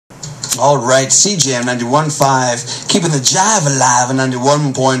All right, CJAM 91.5, keeping the jive alive at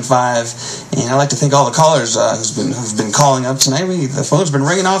 91.5. And I'd like to thank all the callers who've been calling up tonight. The phone's been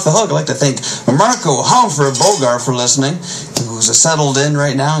ringing off the hook. I'd like to thank Marco Humford Bogart for listening, who's settled in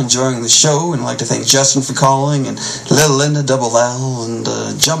right now, enjoying the show. And I'd like to thank Justin for calling, and Little Linda, Double L, and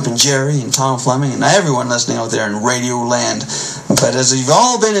Jumpin' Jerry, and Tom Fleming, and everyone listening out there in Radio Land. But as you've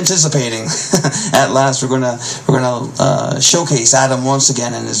all been anticipating, at last we're gonna showcase Adam once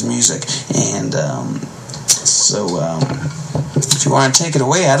again in his music. And if you want to take it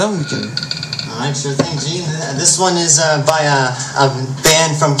away, Adam, you can. Alright, sure thing, Gene. This one is by a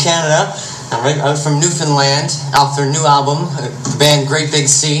band from Canada, out from Newfoundland, off their new album, the band Great Big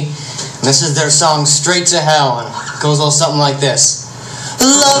Sea. And this is their song Straight to Hell, and it goes a little something like this.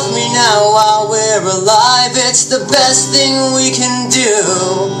 Love me now while we're alive, it's the best thing we can do.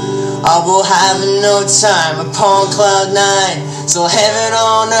 I will have no time upon cloud nine, so heaven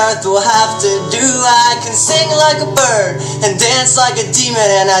on earth will have to do. I can sing like a bird and dance like a demon,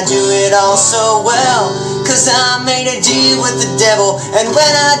 and I do it all so well, 'cause I made a deal with the devil, and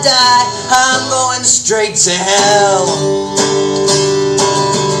when I die, I'm going straight to hell.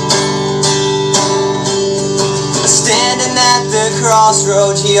 Standing at the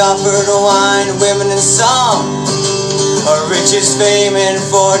crossroads, he offered wine, women, and song. Riches, fame, and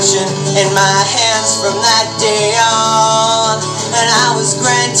fortune in my hands from that day on. And I was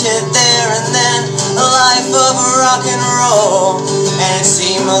granted there and then a life of rock and roll. And it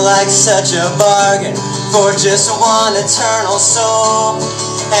seemed like such a bargain for just one eternal soul.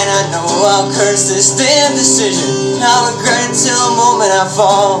 And I know I'll curse this damn decision, I'll regret it till the moment I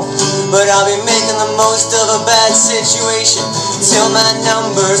fall. But I'll be making the most of a bad situation till my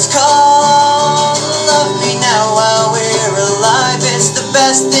number's called. Love me now while we're alive, it's the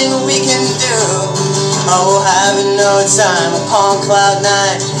best thing we can do. Oh, we'll have no time upon cloud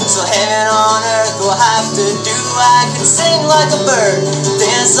nine, so heaven on earth will have to do. I can sing like a bird,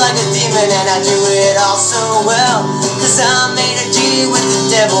 dance like a demon, and I do it all so well, 'cause I made a deal with the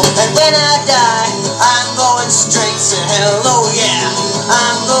devil, and when I die, I'm going straight to hell. Oh yeah,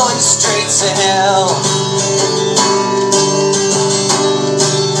 I'm going straight to hell.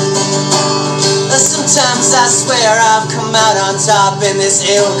 Sometimes I swear I've come out on top in this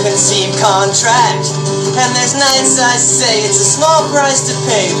ill-conceived contract, and there's nights I say it's a small price to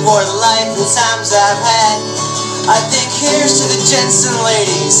pay for the life and times I've had. I think here's to the gents and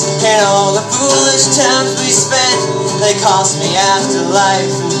ladies and all the foolish times we spent. They cost me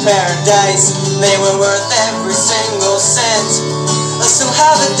afterlife and paradise, they were worth every single cent. So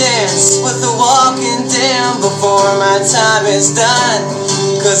have a dance with the walking down before my time is done,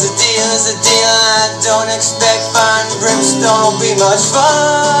 'cause a deal is a deal, I don't expect fine brimstone will be much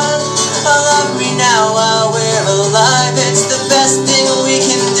fun. Love me now while we're alive, it's the best thing we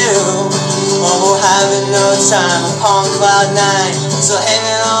can do. Oh, we'll have no time upon cloud nine, so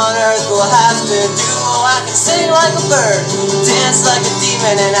heaven on earth will have to do. Oh, I can sing like a bird, dance like a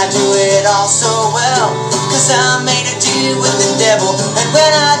demon, and I do it all so well, 'cause I made a deal with the devil, and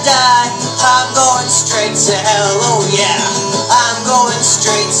when I die, I'm going straight to hell. Oh yeah, I'm going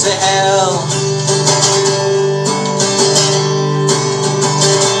straight to hell.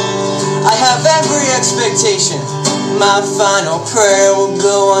 I have every expectation my final prayer will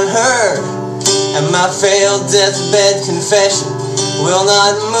go unheard, and my failed deathbed confession will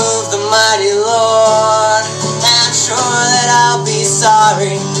not move the mighty Lord. And I'm sure that I'll be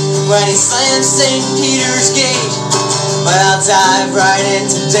sorry when he slams St. Peter's gate, but I'll dive right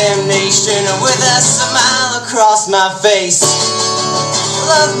into damnation with a smile across my face.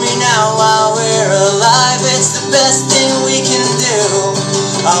 Love me now while we're alive, it's the best thing we can do.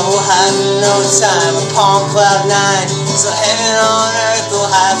 I will have no time upon cloud nine, so heaven on earth will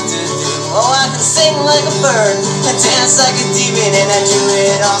have to do. Oh, I can sing like a bird and dance like a demon, and I do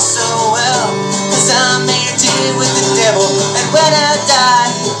it all so well, 'cause I made a deal with the devil, and when I die,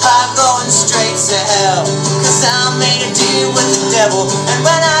 I'm going straight to hell. 'Cause I made a deal with the devil, and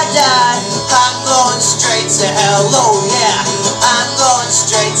when I die, I'm going straight to hell. Oh yeah, I'm going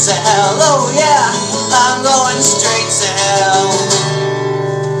straight to hell. Oh yeah, I'm going